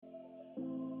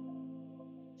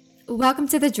Welcome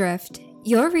to The Drift,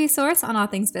 your resource on all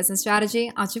things business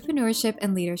strategy, entrepreneurship,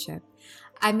 and leadership.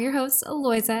 I'm your host,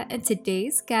 Aloysia, and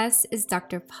today's guest is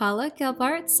Dr. Paula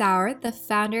Gelbert Sauer, the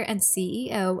founder and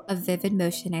CEO of Vivid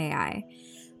Motion AI.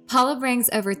 Paula brings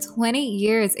over 20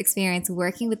 years experience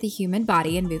working with the human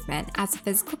body and movement as a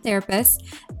physical therapist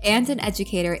and an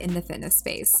educator in the fitness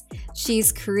space.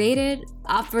 She's created,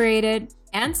 operated,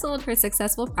 and sold her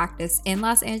successful practice in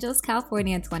Los Angeles,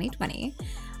 California in 2020.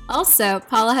 Also,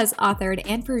 Paula has authored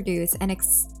and produced an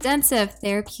extensive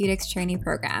therapeutics training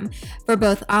program for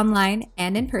both online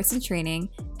and in-person training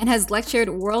and has lectured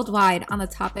worldwide on the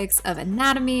topics of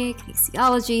anatomy,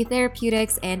 kinesiology,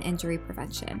 therapeutics, and injury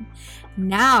prevention.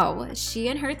 Now, she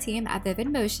and her team at Vivid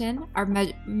Motion are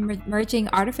merging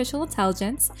artificial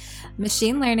intelligence,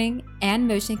 machine learning, and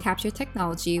motion capture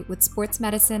technology with sports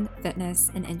medicine,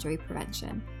 fitness, and injury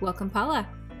prevention. Welcome, Paula.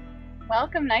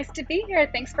 Welcome. Nice to be here.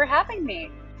 Thanks for having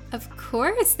me. Of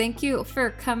course. Thank you for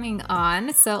coming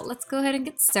on. So let's go ahead and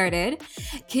get started.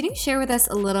 Can you share with us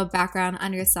a little background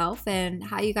on yourself and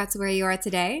how you got to where you are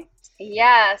today?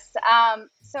 Yes.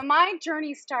 So my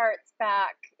journey starts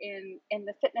back in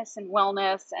the fitness and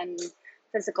wellness and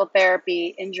physical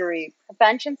therapy injury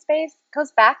prevention space. It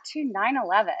goes back to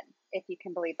 9/11, if you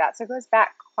can believe that. So it goes back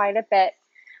quite a bit.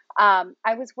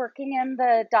 I was working in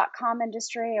the .com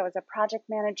industry. I was a project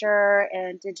manager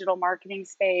in digital marketing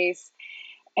space.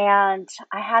 And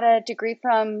I had a degree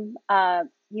from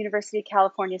University of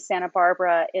California, Santa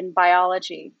Barbara in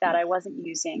biology that I wasn't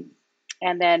using.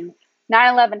 And then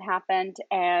 9/11 happened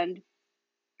and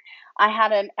I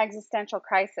had an existential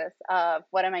crisis of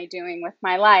what am I doing with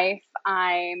my life?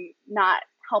 I'm not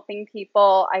helping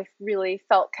people. I really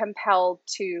felt compelled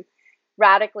to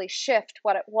radically shift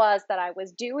what it was that I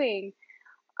was doing.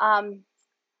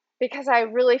 Because I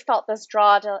really felt this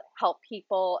draw to help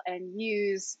people and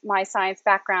use my science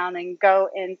background and go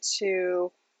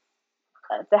into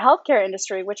the healthcare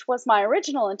industry, which was my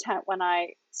original intent when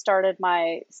I started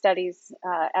my studies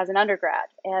as an undergrad.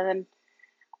 And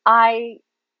I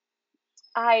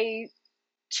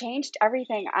changed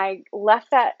everything. I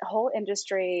left that whole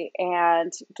industry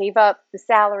and gave up the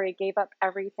salary, gave up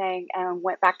everything, and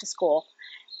went back to school.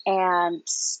 And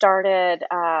started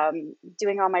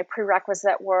doing all my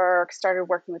prerequisite work, started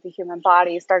working with the human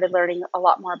body, started learning a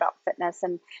lot more about fitness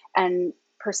and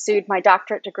pursued my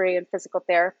doctorate degree in physical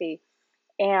therapy.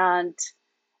 And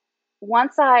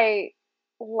once I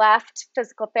left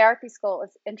physical therapy school, it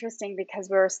was interesting because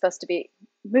we were supposed to be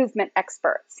movement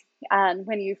experts. And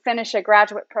when you finish a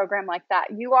graduate program like that,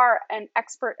 you are an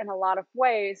expert in a lot of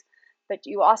ways, but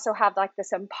you also have like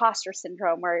this imposter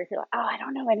syndrome where you're like, oh, I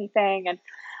don't know anything. And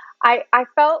I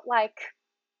felt like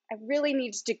I really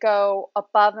needed to go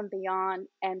above and beyond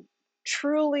and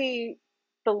truly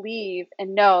believe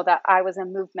and know that I was a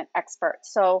movement expert.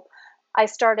 So I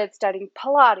started studying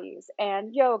Pilates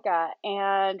and yoga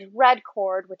and red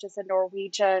cord, which is a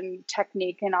Norwegian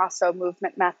technique and also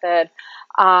movement method.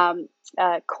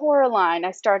 Coraline.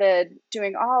 I started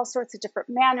doing all sorts of different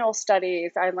manual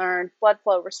studies. I learned blood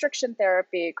flow restriction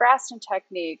therapy, Graston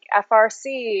technique,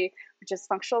 FRC, which is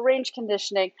functional range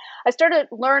conditioning. I started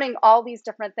learning all these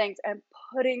different things and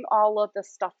putting all of this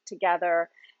stuff together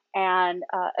and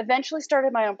eventually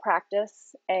started my own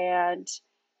practice and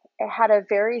I had a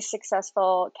very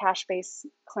successful cash-based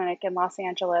clinic in Los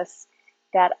Angeles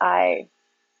that I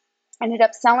ended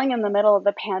up selling in the middle of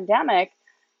the pandemic.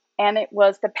 And it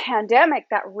was the pandemic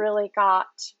that really got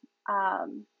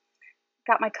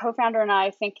my co-founder and I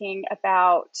thinking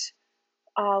about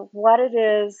what it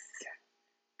is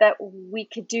that we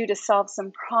could do to solve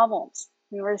some problems.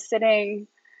 We're sitting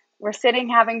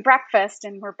having breakfast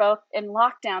and we're both in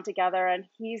lockdown together. And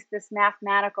he's this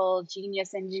mathematical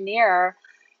genius engineer.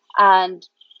 And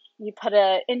you put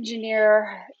an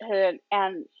engineer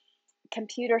and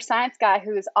computer science guy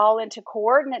who is all into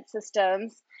coordinate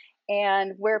systems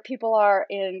and where people are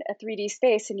in a 3D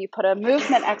space, and you put a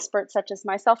movement expert such as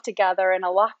myself together in a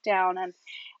lockdown, and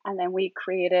then we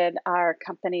created our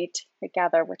company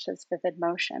together, which is Vivid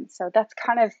Motion. So that's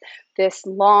kind of this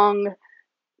long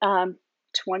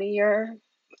 20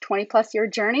 plus year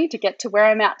journey to get to where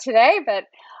I'm at today. But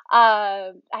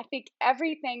I think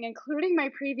everything, including my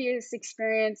previous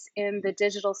experience in the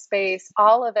digital space,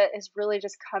 all of it has really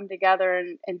just come together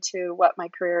into what my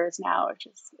career is now, which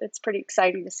is, it's pretty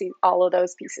exciting to see all of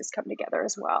those pieces come together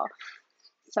as well.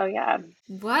 So, yeah.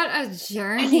 What a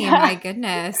journey. Yeah. My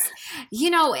goodness.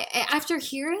 After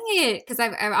hearing it, because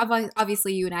I've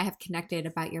obviously you and I have connected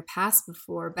about your past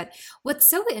before, but what's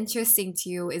so interesting to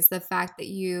you is the fact that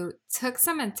you took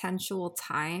some intentional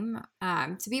time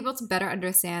to be able to better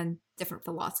understand different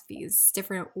philosophies,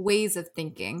 different ways of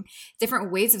thinking,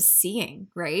 different ways of seeing,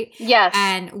 right? Yes.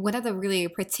 And one of the really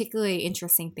particularly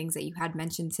interesting things that you had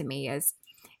mentioned to me is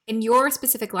in your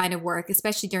specific line of work,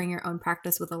 especially during your own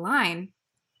practice with Align,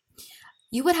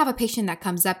 you would have a patient that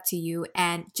comes up to you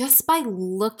and just by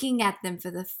looking at them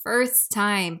for the first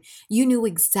time, you knew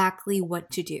exactly what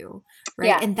to do, right?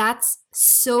 Yeah. And that's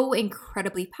so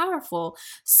incredibly powerful.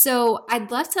 So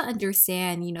I'd love to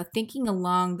understand, thinking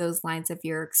along those lines of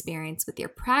your experience with your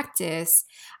practice,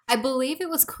 I believe it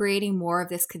was creating more of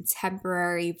this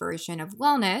contemporary version of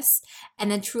wellness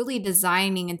and then truly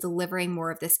designing and delivering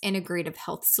more of this integrative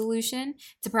health solution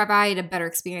to provide a better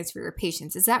experience for your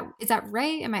patients. Is that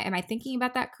right? Am I thinking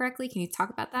about that correctly? Can you talk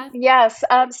about that? Yes.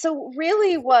 So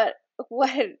really, what what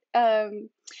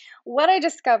I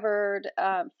discovered,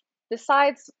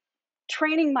 besides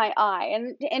training my eye,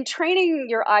 and training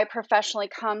your eye professionally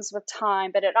comes with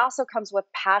time, but it also comes with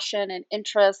passion and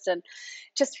interest and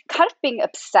just kind of being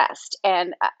obsessed.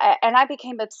 And I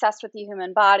became obsessed with the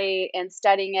human body and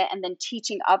studying it, and then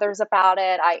teaching others about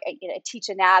it. I teach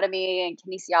anatomy and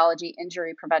kinesiology,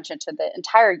 injury prevention to the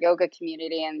entire yoga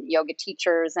community and yoga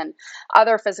teachers and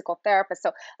other physical therapists.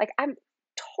 So like I'm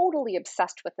totally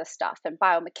obsessed with this stuff and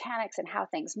biomechanics and how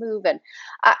things move. And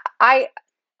I, I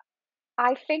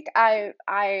I think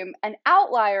I'm an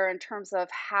outlier in terms of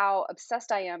how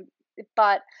obsessed I am,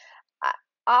 but I-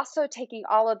 also taking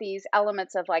all of these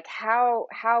elements of like how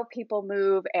people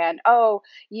move, and oh,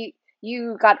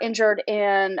 you got injured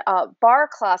in a bar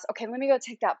class. Okay, let me go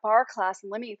take that bar class,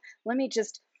 and let me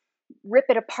just rip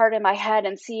it apart in my head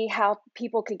and see how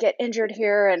people could get injured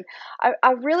here. And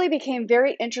I really became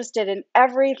very interested in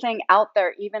everything out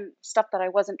there, even stuff that I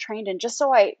wasn't trained in, just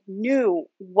so I knew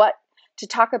what to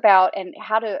talk about and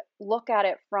how to look at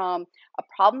it from a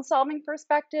problem solving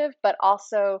perspective, but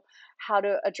also how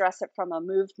to address it from a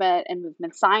movement and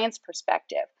movement science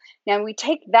perspective. Now we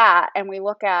take that and we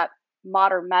look at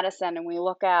modern medicine, and we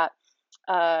look at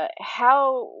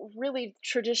how really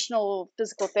traditional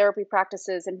physical therapy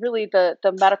practices and really the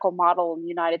medical model in the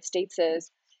United States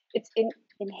is,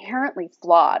 inherently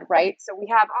flawed, right? So we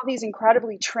have all these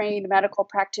incredibly trained medical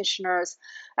practitioners.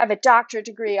 I have a doctorate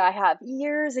degree. I have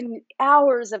years and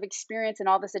hours of experience and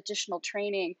all this additional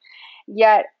training.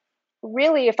 Yet,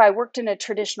 really, if I worked in a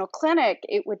traditional clinic,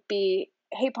 it would be,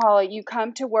 hey, Paula, you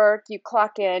come to work, you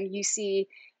clock in, you see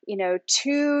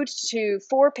 2 to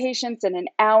 4 patients in an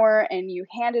hour, and you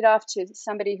hand it off to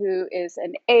somebody who is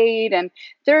an aide, and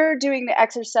they're doing the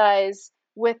exercise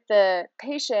with the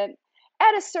patient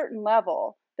at a certain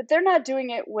level, but they're not doing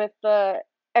it with the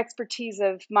expertise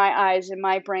of my eyes and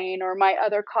my brain or my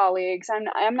other colleagues.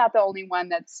 I'm not the only one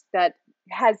that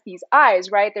has these eyes,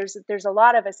 right? There's a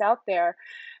lot of us out there,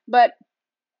 but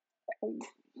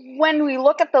when we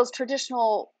look at those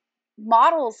traditional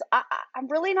models, I'm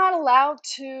really not allowed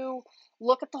to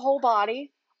look at the whole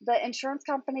body. The insurance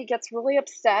company gets really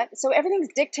upset. So everything's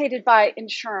dictated by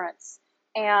insurance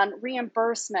and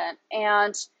reimbursement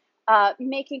and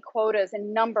making quotas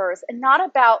and numbers, and not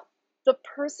about the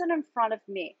person in front of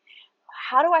me.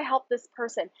 How do I help this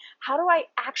person? How do I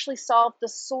actually solve the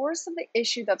source of the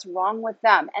issue that's wrong with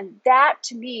them? And that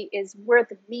to me is where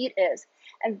the meat is.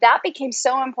 And that became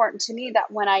so important to me that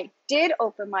when I did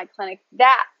open my clinic,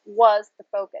 that was the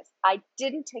focus. I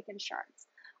didn't take insurance.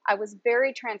 I was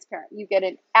very transparent. You get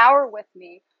an hour with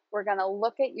me. We're going to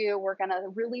look at you. We're going to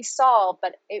really solve.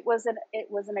 But it was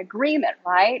an agreement,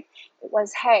 right? It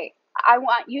was, hey, I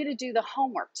want you to do the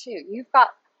homework too. You've got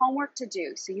homework to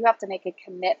do. So you have to make a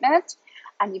commitment,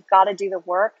 and you've got to do the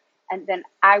work. And then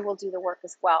I will do the work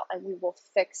as well. And we will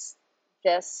fix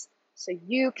this so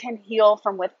you can heal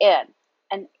from within.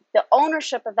 And the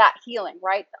ownership of that healing,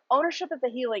 right? The ownership of the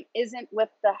healing isn't with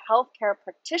the healthcare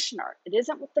practitioner. It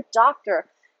isn't with the doctor.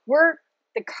 We're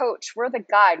the coach. We're the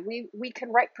guide. We can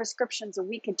write prescriptions, and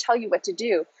we can tell you what to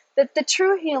do. That the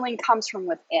true healing comes from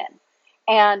within.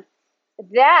 And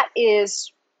that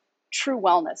is true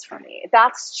wellness for me.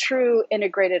 That's true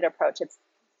integrated approach. It's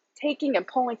taking and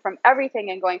pulling from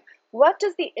everything and going, what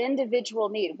does the individual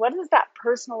need? What does that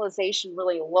personalization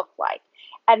really look like?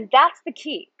 And that's the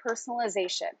key,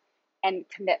 personalization and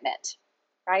commitment,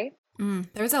 right?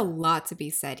 There's a lot to be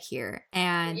said here.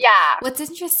 And Yeah. what's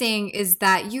interesting is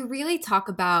that you really talk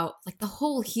about like the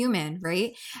whole human,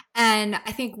 right? And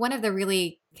I think one of the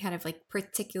really kind of like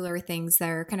particular things that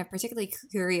are kind of particularly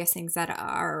curious things that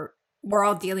we're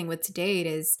all dealing with today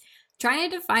is trying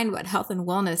to define what health and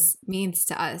wellness means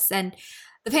to us. And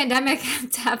the pandemic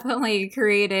definitely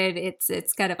created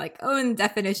its kind of like own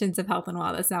definitions of health and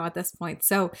wellness now at this point.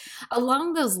 So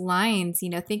along those lines,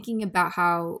 thinking about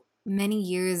how many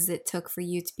years it took for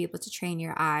you to be able to train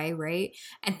your eye, right?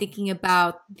 And thinking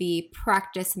about the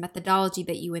practice methodology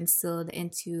that you instilled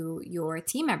into your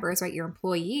team members, right? Your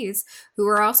employees who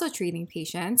are also treating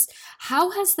patients.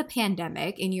 How has the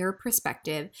pandemic, in your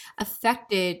perspective,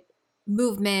 affected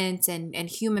movement and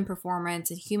human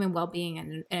performance and human well-being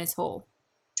in its whole?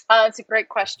 It's a great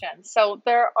question. So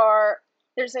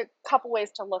there's a couple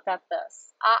ways to look at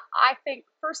this. I think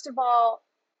first of all,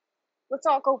 let's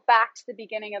all go back to the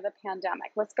beginning of the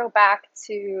pandemic. Let's go back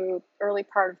to early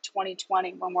part of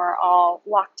 2020 when we're all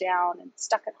locked down and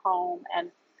stuck at home and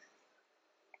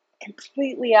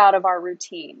completely out of our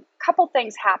routine. A couple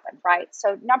things happened, right?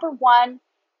 So number one,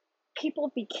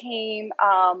 people became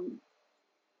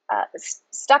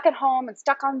stuck at home and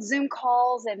stuck on Zoom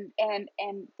calls and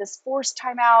this forced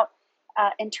time out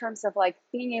in terms of like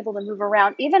being able to move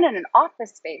around, even in an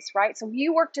office space, right? So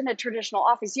you worked in a traditional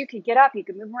office, you could get up, you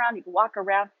could move around, you could walk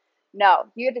around. No,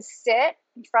 you had to sit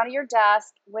in front of your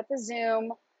desk with a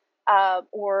Zoom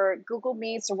or Google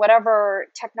Meets or whatever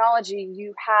technology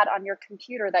you had on your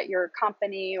computer that your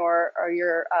company or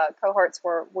your cohorts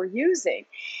were using,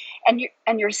 and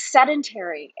you're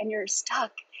sedentary and you're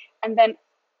stuck, and then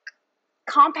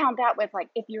compound that with like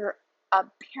if you're a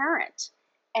parent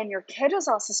and your kid is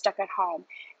also stuck at home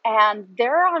and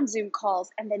they're on Zoom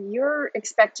calls and then you're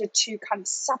expected to kind of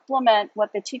supplement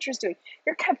what the teacher's doing,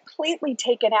 you're completely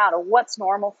taken out of what's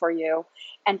normal for you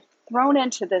and thrown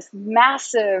into this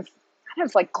massive kind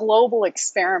of like global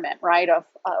experiment, right, of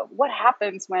what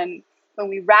happens when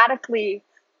we radically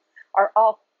are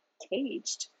all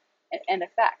caged in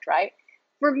effect, right?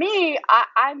 For me,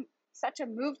 I'm such a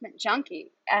movement junkie,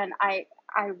 and I,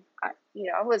 I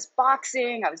was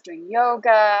boxing, I was doing yoga,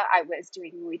 I was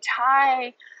doing Muay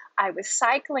Thai, I was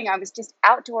cycling, I was just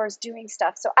outdoors doing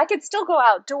stuff. So I could still go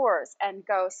outdoors and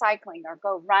go cycling or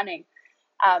go running.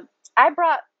 I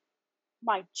brought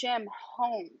my gym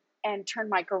home and turned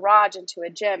my garage into a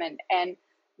gym, and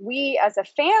we as a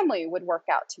family would work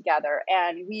out together,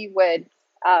 and we would,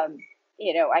 I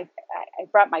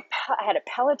brought I had a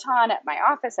Peloton at my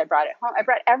office. I brought it home. I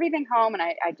brought everything home, and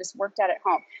I just worked out at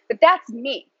home. But that's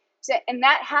me. So, and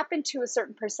that happened to a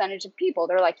certain percentage of people.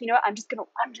 They're like, you know what, I'm just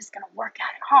gonna work out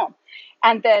at home.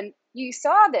 And then you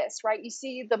saw this, right? You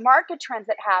see the market trends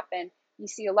that happen. You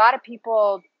see a lot of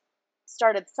people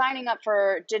started signing up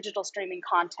for digital streaming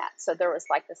content. So there was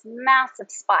like this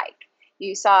massive spike.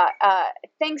 You saw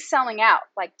things selling out,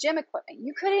 like gym equipment.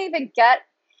 You couldn't even get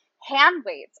hand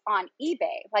weights on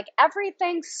eBay. Like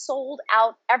everything sold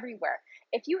out everywhere.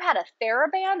 If you had a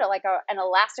TheraBand or like an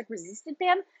elastic resistant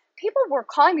band, people were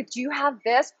calling me, do you have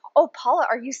this? Oh, Paula,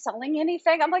 are you selling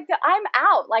anything? I'm like, I'm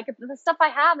out. Like the stuff I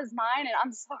have is mine and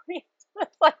I'm sorry.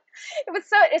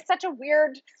 It's such a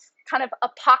weird kind of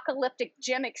apocalyptic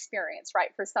gym experience, right,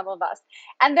 for some of us.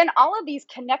 And then all of these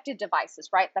connected devices,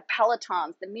 right, the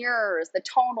Pelotons, the mirrors, the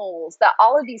tonals,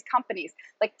 all of these companies.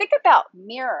 Like think about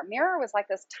Mirror was like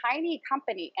this tiny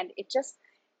company, and it just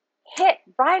hit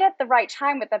right at the right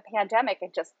time with the pandemic.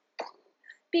 It just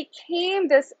became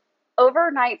this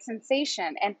overnight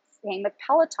sensation, and same with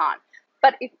Peloton.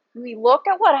 But if we look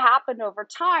at what happened over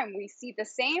time, we see the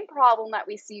same problem that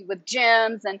we see with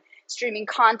gyms and streaming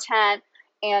content,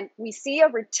 and we see a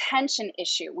retention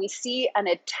issue. We see an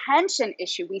attention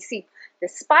issue. We see the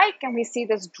spike and we see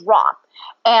this drop.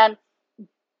 And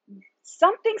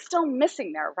something's still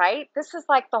missing there, right? This is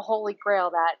like the holy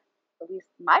grail that at least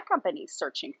my company is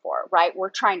searching for, right? We're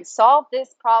trying to solve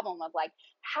this problem of like,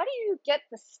 how do you get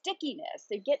the stickiness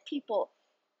to get people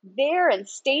there and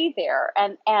stay there?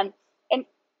 And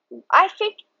I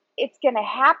think it's going to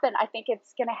happen. I think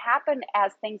it's going to happen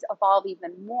as things evolve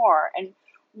even more. And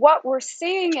what we're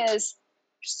seeing is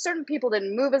certain people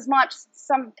didn't move as much.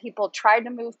 Some people tried to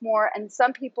move more, and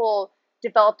some people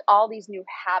developed all these new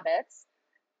habits.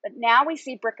 But now we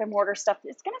see brick and mortar stuff.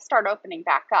 It's going to start opening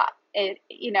back up.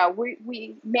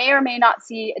 We may or may not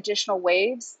see additional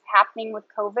waves happening with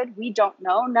COVID. We don't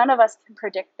know. None of us can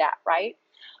predict that, right?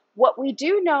 What we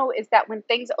do know is that when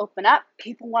things open up,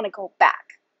 people want to go back,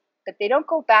 but they don't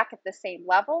go back at the same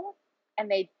level, and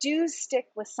they do stick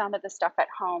with some of the stuff at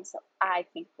home. So I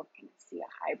think we're going to see a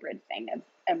hybrid thing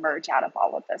emerge out of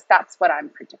all of this. That's what I'm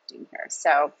predicting here.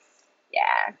 So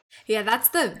yeah. Yeah,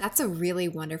 that's a really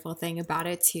wonderful thing about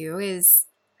it too, is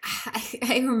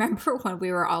I remember when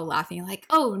we were all laughing, like,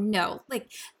 oh no,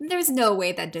 like there's no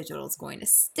way that digital is going to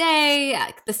stay.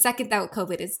 Like, the second that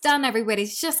COVID is done,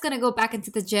 everybody's just going to go back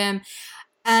into the gym.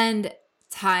 And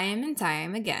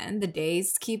time again, the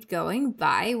days keep going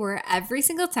by where every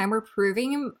single time we're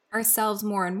proving ourselves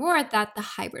more and more that the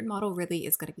hybrid model really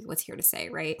is going to be what's here to stay,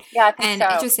 right? Yeah, I think And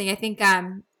so. interesting, I think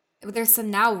there's some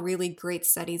now really great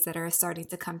studies that are starting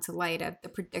to come to light of the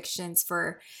predictions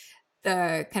for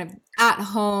the kind of at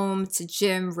home to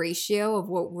gym ratio of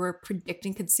what we're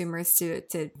predicting consumers to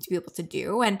be able to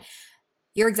do. And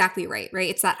you're exactly right, right?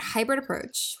 It's that hybrid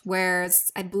approach,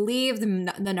 whereas I believe the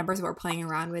numbers we're playing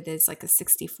around with is like a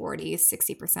 60-40,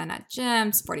 60% at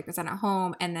gyms, 40% at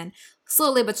home. And then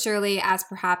slowly but surely, as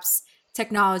perhaps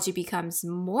technology becomes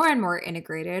more and more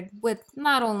integrated with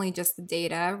not only just the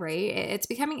data, right? It's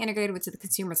becoming integrated with the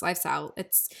consumer's lifestyle.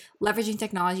 It's leveraging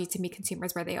technology to meet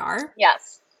consumers where they are.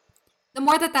 Yes. The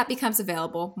more that becomes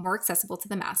available, more accessible to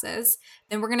the masses,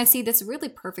 then we're going to see this really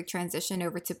perfect transition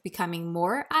over to becoming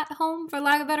more at home, for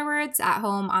lack of better words, at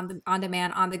home, on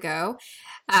demand, on the go,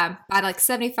 by like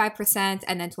 75%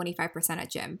 and then 25%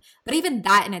 at gym. But even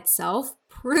that in itself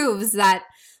proves that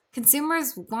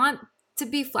consumers want to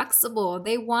be flexible.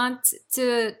 They want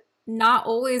to not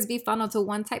always be funneled to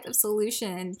one type of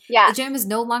solution. Yeah. The gym is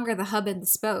no longer the hub and the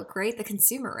spoke, right? The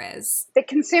consumer is. The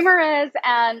consumer is,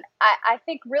 and I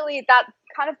think really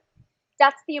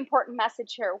that's the important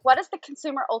message here. What does the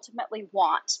consumer ultimately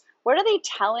want? What are they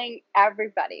telling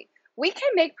everybody? We can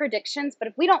make predictions, but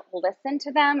if we don't listen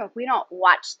to them, if we don't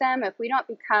watch them, if we don't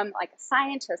become like a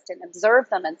scientist and observe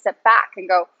them and sit back and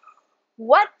go,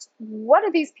 what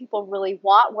do these people really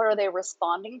want? What are they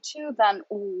responding to? Then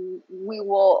we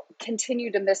will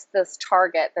continue to miss this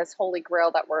target, this holy grail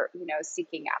that we're,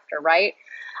 seeking after, right?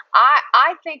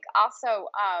 I think also,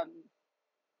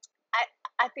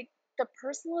 I think the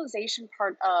personalization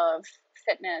part of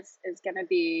fitness is going to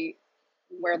be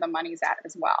where the money's at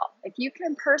as well. If you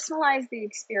can personalize the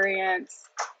experience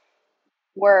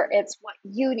where it's what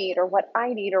you need or what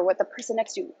I need or what the person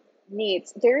next to you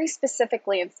needs very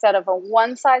specifically instead of a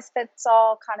one size fits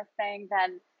all kind of thing,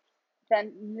 then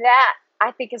that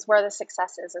I think is where the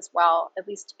success is as well, at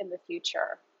least in the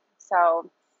future.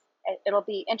 So it'll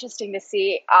be interesting to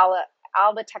see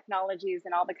all the technologies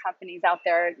and all the companies out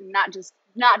there, not just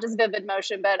Vivid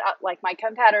Motion, but like my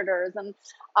competitors and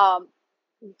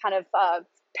kind of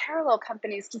parallel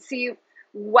companies, to see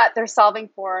what they're solving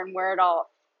for and where it all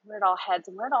heads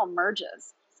and where it all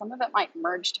merges. Some of it might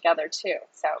merge together too.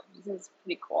 So this is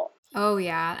pretty cool. Oh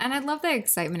yeah. And I love the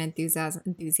excitement,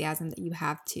 enthusiasm that you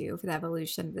have too for the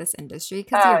evolution of this industry.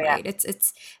 Because you're right.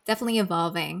 It's definitely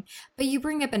evolving. But you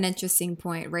bring up an interesting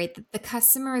point, right? That the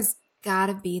customer's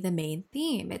gotta be the main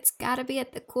theme. It's gotta be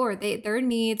at the core. Their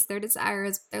needs, their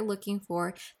desires, what they're looking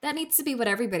for. That needs to be what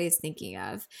everybody's thinking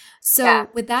of. So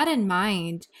with that in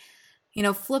mind,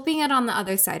 flipping it on the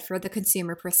other side for the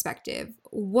consumer perspective,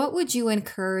 what would you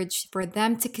encourage for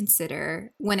them to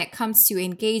consider when it comes to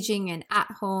engaging in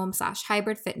at-home /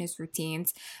 hybrid fitness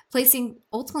routines, placing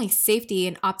ultimately safety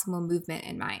and optimal movement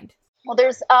in mind? Well,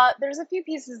 there's a few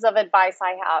pieces of advice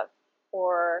I have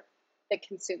for the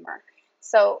consumer.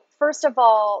 So first of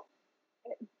all,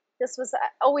 this was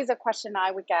always a question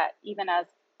I would get even as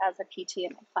a PT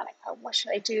in my clinic. What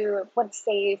should I do? What's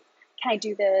safe? Can I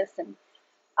do this? And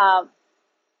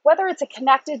whether it's a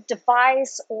connected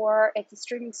device or it's a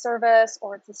streaming service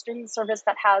or it's a streaming service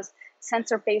that has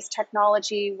sensor-based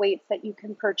technology, weights that you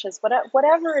can purchase,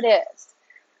 whatever it is,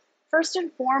 first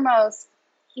and foremost,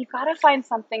 you've got to find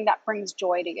something that brings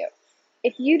joy to you.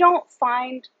 If you don't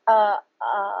find a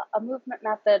movement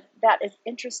method that is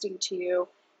interesting to you,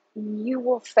 you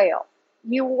will fail.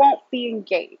 You won't be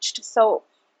engaged. So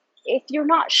if you're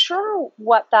not sure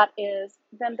what that is,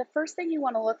 then the first thing you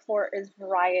want to look for is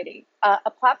variety.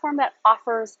 A platform that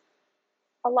offers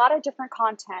a lot of different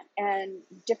content and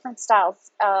different styles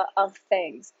of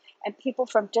things and people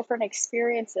from different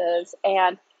experiences,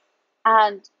 and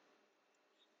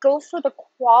go for the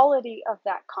quality of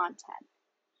that content.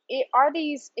 Are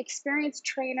these experienced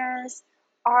trainers?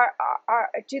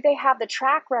 Do they have the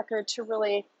track record to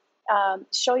really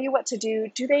show you what to do?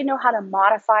 Do they know how to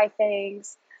modify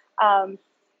things?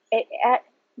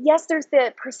 Yes, there's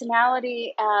the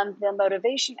personality and the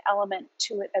motivation element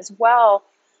to it as well,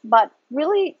 but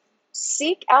really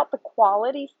seek out the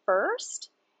quality first,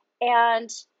 and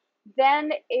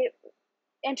then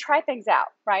try things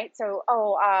out, right? So,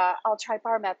 I'll try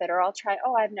bar method, or I'll try,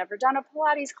 I've never done a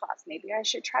Pilates class. Maybe I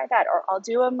should try that, or I'll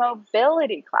do a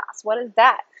mobility class. What is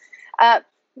that?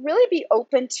 Really be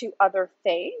open to other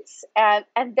things,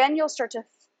 and then you'll start to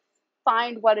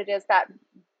find what it is that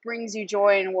brings you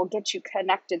joy and will get you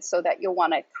connected so that you'll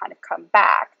want to kind of come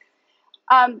back.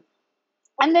 And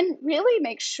then really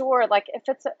make sure, like if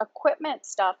it's equipment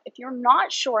stuff, if you're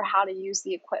not sure how to use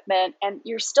the equipment and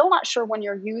you're still not sure when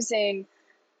you're using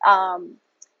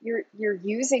you're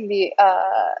using the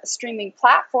streaming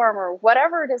platform or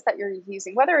whatever it is that you're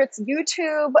using, whether it's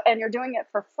YouTube and you're doing it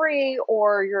for free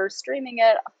or you're streaming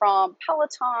it from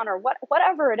Peloton or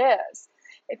whatever it is,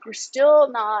 if you're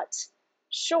still not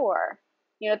sure,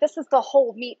 this is the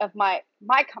whole meat of my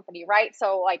company, right?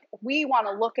 So like we want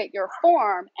to look at your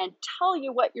form and tell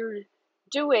you what you're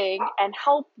doing and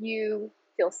help you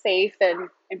feel safe and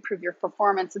improve your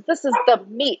performance. This is the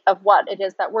meat of what it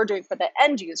is that we're doing for the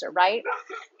end user, right?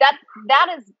 That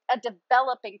is a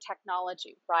developing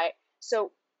technology, right?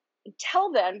 So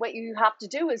until then, what you have to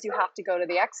do is you have to go to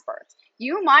the experts.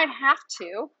 You might have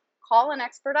to call an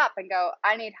expert up and go,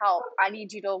 I need help. I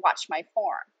need you to watch my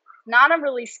form. Not a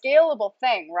really scalable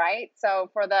thing, right? So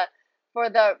for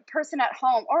the person at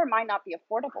home, or it might not be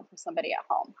affordable for somebody at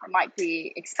home. It might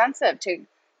be expensive to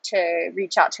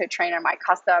reach out to a trainer. It might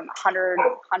cost them $100,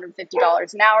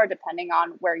 $150 an hour, depending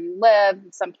on where you live.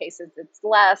 In some cases, it's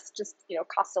less, just,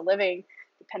 cost of living,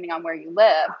 depending on where you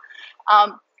live.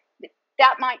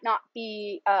 That might not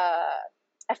be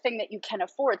a thing that you can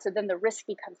afford. So then the risk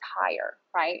becomes higher,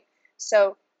 right?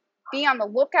 So be on the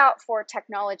lookout for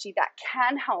technology that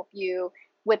can help you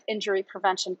with injury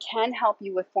prevention, can help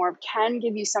you with form, can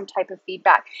give you some type of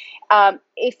feedback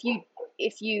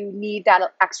if you need that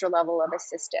extra level of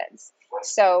assistance.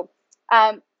 So,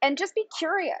 and just be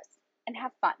curious and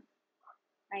have fun,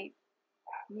 right?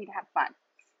 You need to have fun.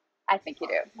 I think you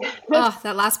do. Oh,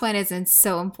 that last point isn't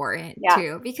so important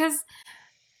too, because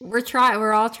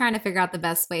we're all trying to figure out the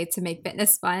best way to make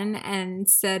fitness fun, and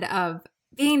instead of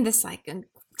being this like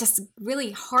just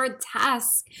really hard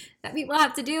task that people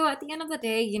have to do at the end of the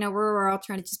day, we're all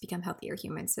trying to just become healthier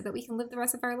humans so that we can live the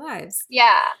rest of our lives.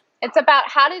 Yeah. It's about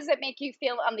how does it make you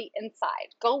feel on the inside?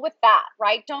 Go with that,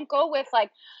 right? Don't go with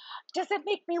like, does it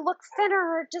make me look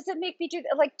thinner? Does it make me do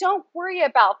that? Like, don't worry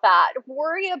about that.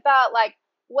 Worry about like,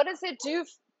 what does it do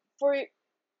for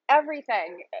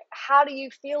everything? How do you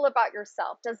feel about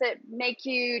yourself? Does it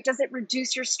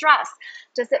reduce your stress?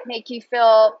 Does it make you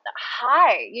feel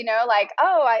high? Like,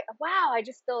 wow, I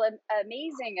just feel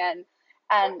amazing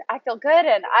and I feel good.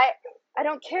 And I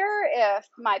don't care if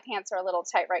my pants are a little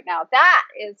tight right now. That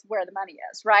is where the money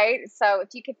is, right? So if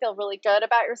you can feel really good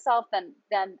about yourself, then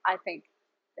I think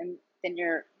then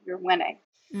you're winning.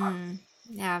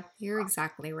 Yeah, you're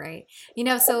exactly right.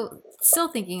 So still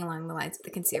thinking along the lines of the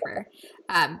consumer,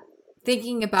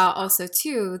 thinking about also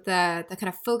too the kind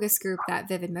of focus group that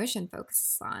Vivid Motion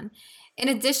focuses on. In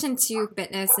addition to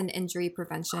fitness and injury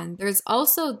prevention, there's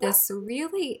also this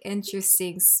really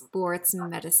interesting sports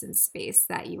medicine space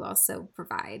that you also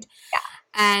provide. Yeah.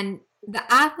 And the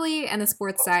athlete and the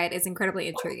sports side is incredibly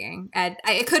intriguing. And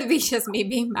it could be just me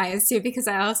being biased too, because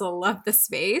I also love the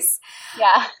space.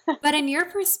 Yeah. But in your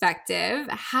perspective,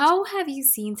 how have you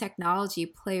seen technology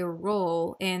play a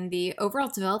role in the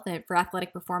overall development for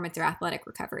athletic performance or athletic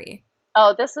recovery?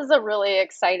 Oh, this is a really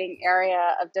exciting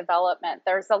area of development.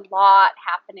 There's a lot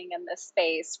happening in this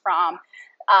space from,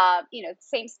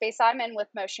 same space I'm in with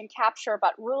motion capture,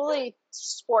 but really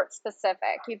sports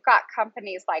specific. You've got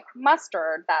companies like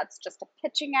Mustard, that's just a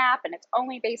pitching app and it's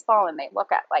only baseball. And they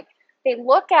look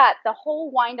at the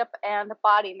whole windup and the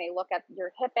body, and they look at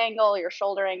your hip angle, your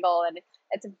shoulder angle, and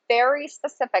it's very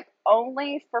specific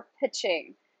only for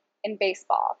pitching in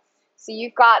baseball. So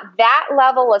you've got that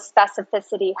level of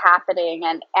specificity happening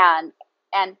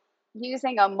and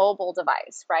using a mobile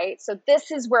device, right? So this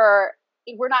is where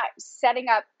we're not setting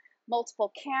up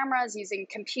multiple cameras, using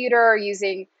computer,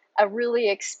 using a really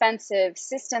expensive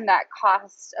system that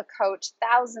costs a coach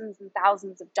thousands and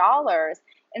thousands of dollars.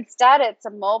 Instead, it's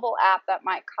a mobile app that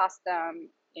might cost them,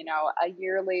 a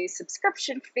yearly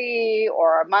subscription fee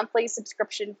or a monthly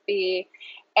subscription fee.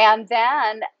 And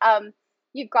then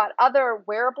you've got other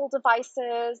wearable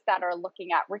devices that are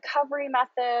looking at recovery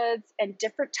methods and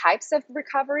different types of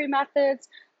recovery methods.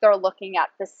 They're looking at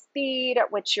the speed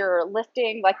at which you're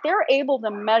lifting. Like, they're able to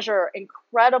measure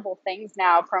incredible things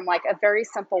now from like a very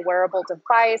simple wearable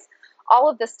device, all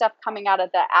of this stuff coming out of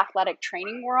the athletic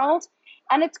training world.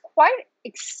 And it's quite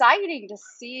exciting to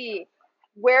see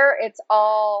where it's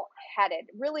all headed.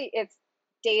 Really, it's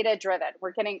data driven.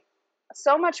 We're getting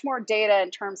so much more data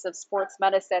in terms of sports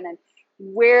medicine and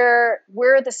where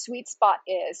the sweet spot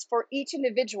is for each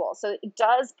individual. So it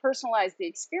does personalize the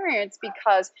experience,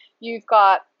 because you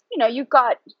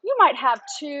might have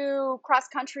two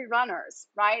cross-country runners,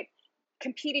 right,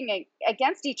 competing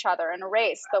against each other in a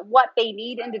race, but what they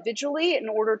need individually in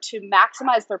order to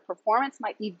maximize their performance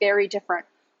might be very different.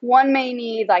 One may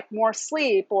need like more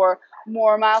sleep or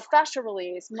more myofascial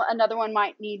release. Another one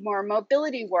might need more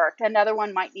mobility work. Another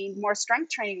one might need more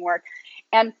strength training work.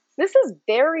 And this is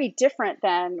very different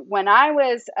than when I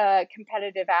was a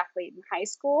competitive athlete in high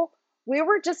school. We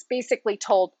were just basically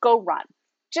told, go run.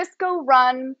 Just go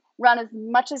run as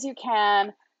much as you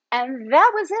can. And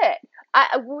that was it.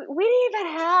 We didn't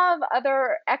even have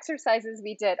other exercises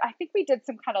we did. I think we did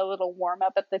some kind of little warm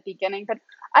up at the beginning, but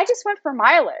I just went for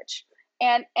mileage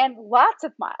and lots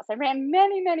of miles. I ran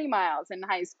many, many miles in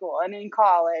high school and in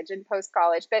college and post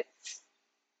college, but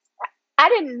I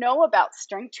didn't know about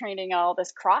strength training and all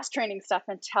this cross training stuff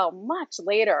until much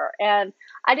later. And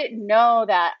I didn't know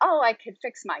that, oh, I could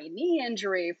fix my knee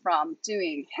injury from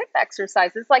doing hip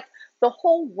exercises. Like the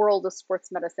whole world of sports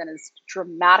medicine is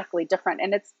dramatically different.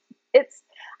 And I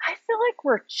feel like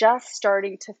we're just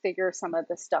starting to figure some of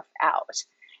this stuff out.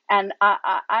 And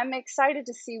I'm excited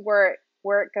to see where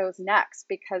it goes next,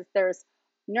 because there's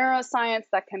neuroscience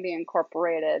that can be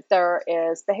incorporated. There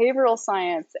is behavioral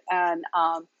science and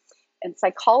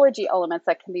psychology elements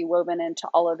that can be woven into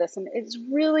all of this. And it's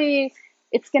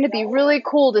going to be really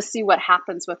cool to see what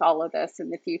happens with all of this in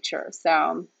the future.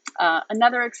 So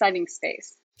another exciting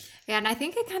space. Yeah, and I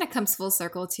think it kind of comes full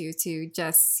circle to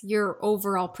just your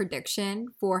overall prediction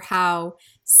for how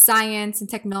science and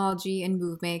technology and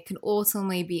movement can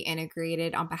ultimately be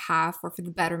integrated on behalf or for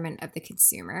the betterment of the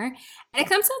consumer. And it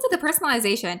comes down to the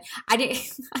personalization. I did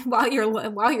while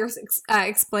you're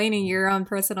explaining your own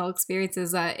personal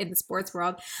experiences in the sports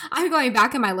world, I'm going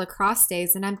back in my lacrosse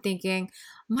days and I'm thinking,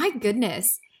 my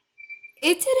goodness.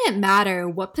 It didn't matter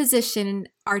what position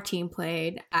our team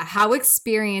played, how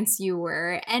experienced you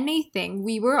were, anything.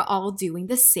 We were all doing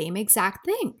the same exact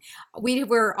thing. We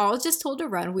were all just told to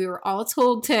run. We were all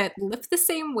told to lift the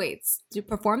same weights, to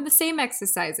perform the same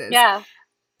exercises. Yeah.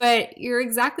 But you're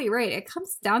exactly right. It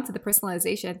comes down to the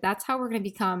personalization. That's how we're going to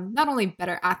become not only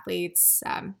better athletes,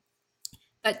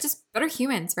 but just better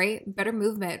humans, right? Better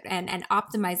movement and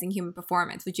optimizing human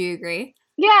performance. Would you agree?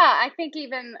 Yeah, I think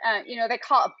even, they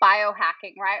call it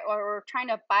biohacking, right? Or we're trying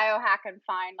to biohack and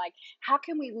find, like, how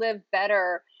can we live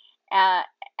better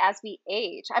as we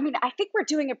age? I mean, I think we're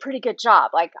doing a pretty good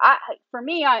job. Like, for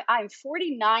me, I'm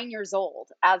 49 years old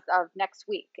as of next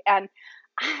week. And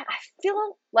I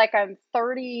feel like I'm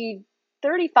 30,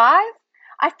 35.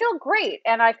 I feel great.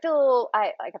 And I feel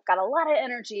like I've got a lot of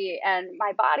energy and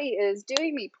my body is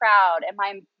doing me proud and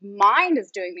my mind is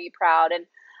doing me proud. And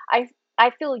I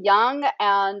feel young,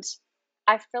 and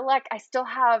I feel like I still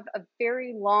have a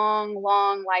very long,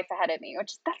 long life ahead of me,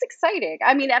 that's exciting.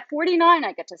 I mean, at 49,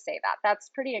 I get to say that.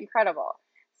 That's pretty incredible.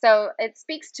 So it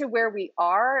speaks to where we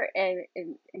are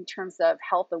in terms of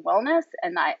health and wellness.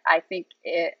 And I think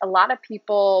a lot of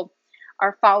people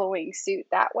are following suit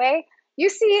that way. You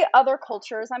see other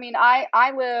cultures. I mean, I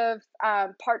live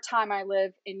part-time. I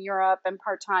live in Europe, and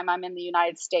part-time I'm in the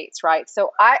United States, right?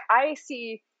 So I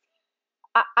see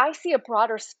a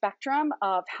broader spectrum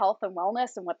of health and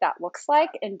wellness and what that looks like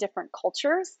in different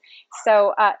cultures.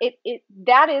 So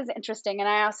that is interesting. And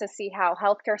I also see how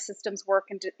healthcare systems work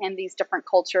in these different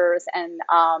cultures, and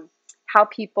how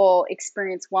people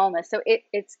experience wellness. So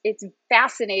it's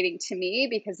fascinating to me,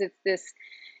 because it's this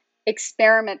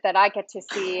experiment that I get to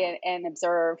see and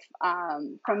observe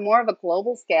from more of a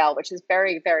global scale, which is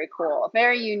very, very cool. A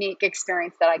very unique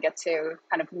experience that I get to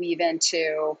kind of weave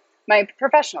into my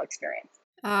professional experience.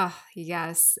 Oh,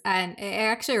 yes. And it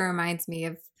actually reminds me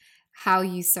of how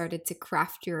you started to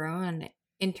craft your own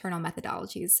internal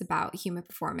methodologies about human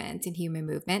performance and human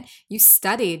movement. You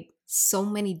studied so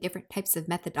many different types of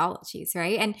methodologies,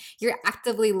 right? And you're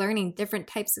actively learning different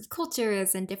types of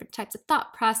cultures and different types of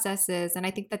thought processes. And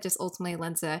I think that just ultimately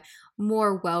lends a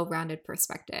more well-rounded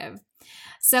perspective.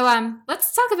 So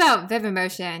let's talk about Vivid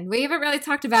Motion. We haven't really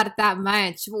talked about it that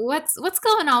much. What's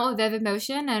going on with Vivid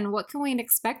Motion, and what can we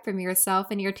expect from yourself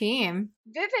and your team?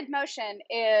 Vivid Motion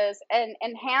is an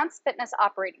enhanced fitness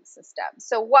operating system.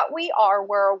 So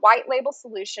we're a white label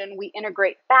solution. We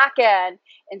integrate back-end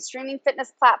and streaming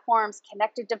fitness platforms,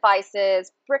 connected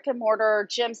devices, brick and mortar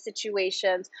gym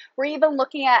situations. We're even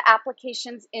looking at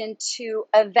applications into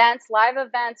events, live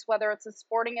events, whether it's a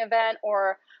sporting event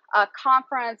or a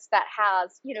conference that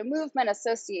has, movement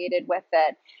associated with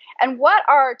it. And what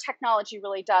our technology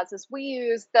really does is we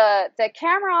use the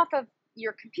camera off of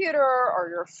your computer or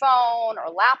your phone or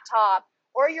laptop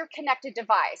or your connected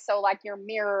device. So like your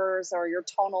mirrors or your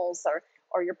tonals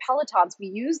or your Pelotons, we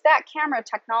use that camera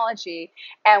technology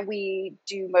and we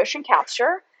do motion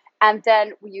capture. And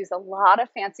then we use a lot of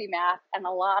fancy math and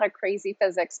a lot of crazy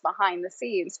physics behind the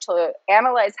scenes to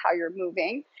analyze how you're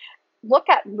moving, look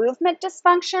at movement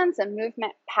dysfunctions and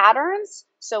movement patterns.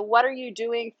 So what are you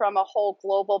doing from a whole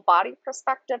global body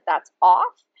perspective that's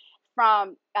off?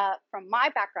 from my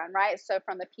background, right? So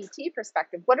from the PT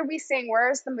perspective, what are we seeing?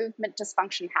 Where is the movement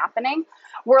dysfunction happening?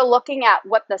 We're looking at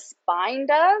what the spine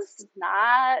does.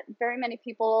 Not very many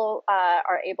people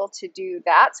are able to do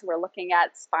that. So we're looking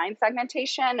at spine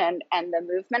segmentation and the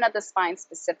movement of the spine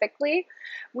specifically.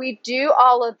 We do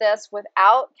all of this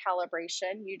without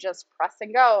calibration. You just press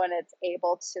and go, and it's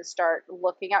able to start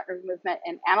looking at your movement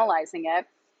and analyzing it.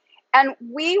 And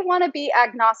we want to be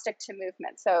agnostic to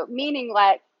movement. So meaning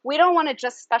like, we don't want to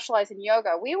just specialize in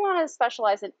yoga. We want to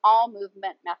specialize in all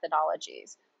movement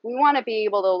methodologies. We want to be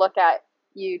able to look at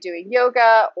you doing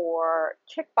yoga or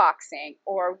kickboxing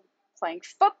or playing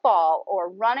football or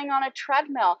running on a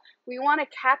treadmill. We want to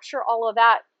capture all of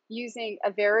that using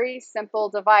a very simple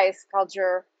device called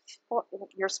your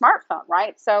smartphone,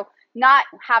 right? So not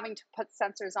having to put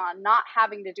sensors on, not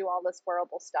having to do all this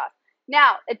wearable stuff.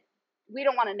 Now, we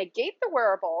don't want to negate the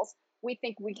wearables. We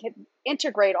think we can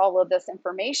integrate all of this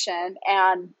information.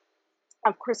 And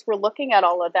of course, we're looking at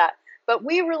all of that. But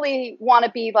we really want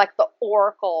to be like the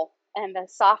oracle and the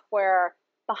software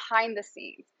behind the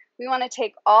scenes. We want to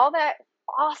take all that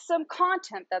awesome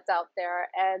content that's out there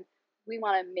and we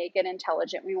want to make it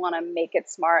intelligent. We want to make it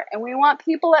smart. And we want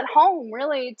people at home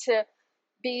really to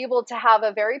be able to have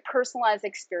a very personalized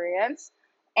experience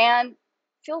and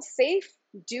feel safe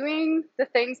doing the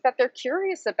things that they're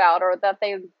curious about or that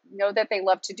they know that they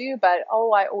love to do. But,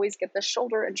 I always get this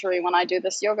shoulder injury when I do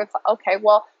this yoga. Okay,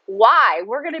 well, why?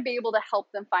 We're going to be able to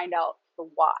help them find out the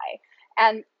why.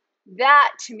 And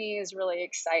that to me is really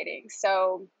exciting.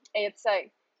 So it's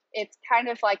kind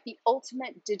of like the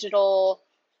ultimate digital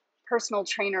personal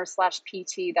trainer /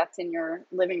 PT that's in your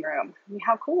living room. I mean,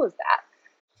 how cool is that?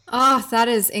 Oh, that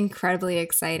is incredibly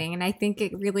exciting. And I think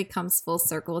it really comes full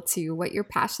circle to what you're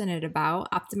passionate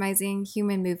about, optimizing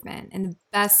human movement in the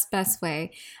best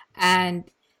way. And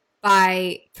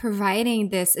by providing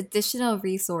this additional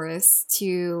resource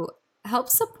to help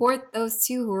support those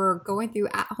two who are going through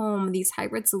at home these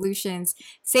hybrid solutions,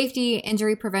 safety,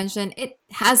 injury prevention, it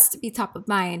has to be top of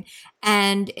mind.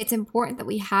 And it's important that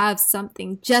we have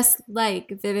something just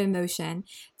like Vivid Motion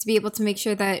to be able to make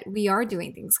sure that we are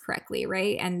doing things correctly,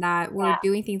 right? And that we're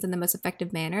doing things in the most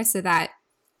effective manner so that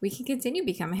we can continue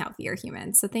becoming healthier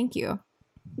humans. So thank you.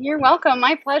 You're welcome.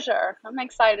 My pleasure. I'm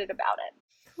excited about it.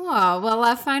 Cool. Well,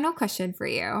 a final question for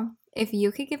you. If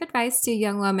you could give advice to a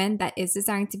young woman that is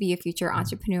desiring to be a future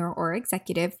entrepreneur or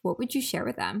executive, what would you share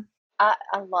with them? A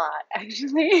lot,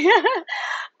 actually.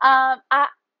 I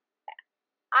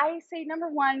say, number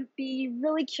one, be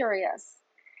really curious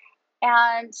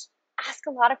and ask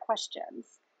a lot of questions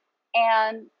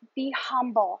and be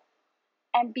humble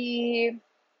and be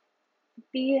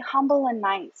humble and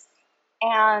nice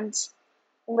and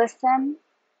listen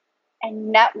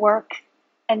and network.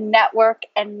 And network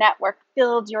and network.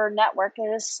 Build your network. It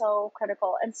is so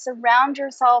critical. And surround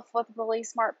yourself with really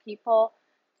smart people.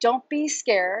 Don't be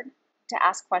scared to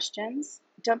ask questions.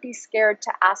 Don't be scared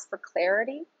to ask for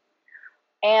clarity.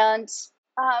 And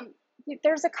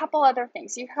there's a couple other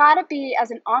things. You got to be,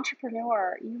 as an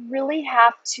entrepreneur, you really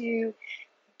have to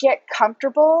get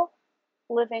comfortable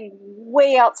living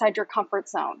way outside your comfort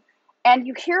zone. And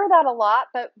you hear that a lot,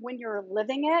 but when you're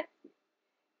living it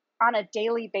on a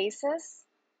daily basis,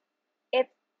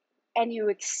 and you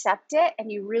accept it and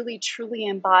you really truly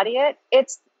embody it,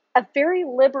 it's a very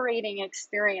liberating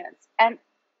experience and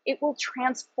it will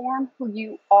transform who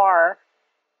you are.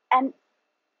 And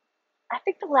I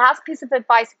think the last piece of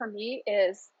advice for me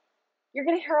is you're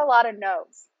going to hear a lot of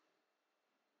no's.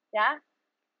 Yeah,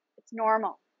 it's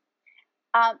normal.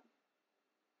 I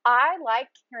like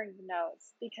hearing the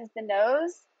no's because the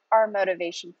no's are a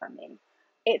motivation for me.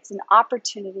 It's an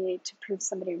opportunity to prove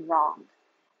somebody wrong.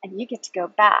 And you get to go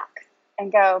back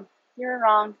and go, you're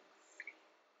wrong.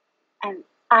 And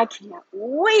I can't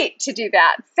wait to do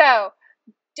that. So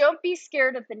don't be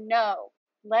scared of the no.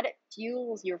 Let it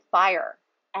fuel your fire.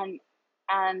 And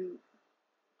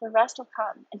the rest will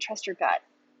come. And trust your gut.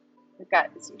 Your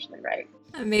gut is usually right.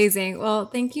 Amazing. Well,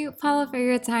 thank you, Paula, for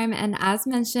your time. And as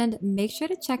mentioned, make sure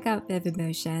to check out Vivid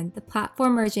Motion, the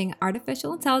platform merging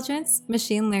artificial intelligence,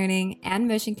 machine learning, and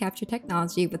motion capture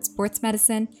technology with sports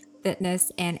medicine,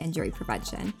 fitness, and injury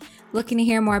prevention. Looking to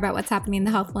hear more about what's happening in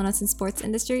the health, wellness, and sports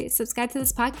industry? Subscribe to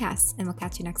this podcast, and we'll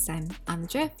catch you next time on The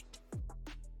Drift.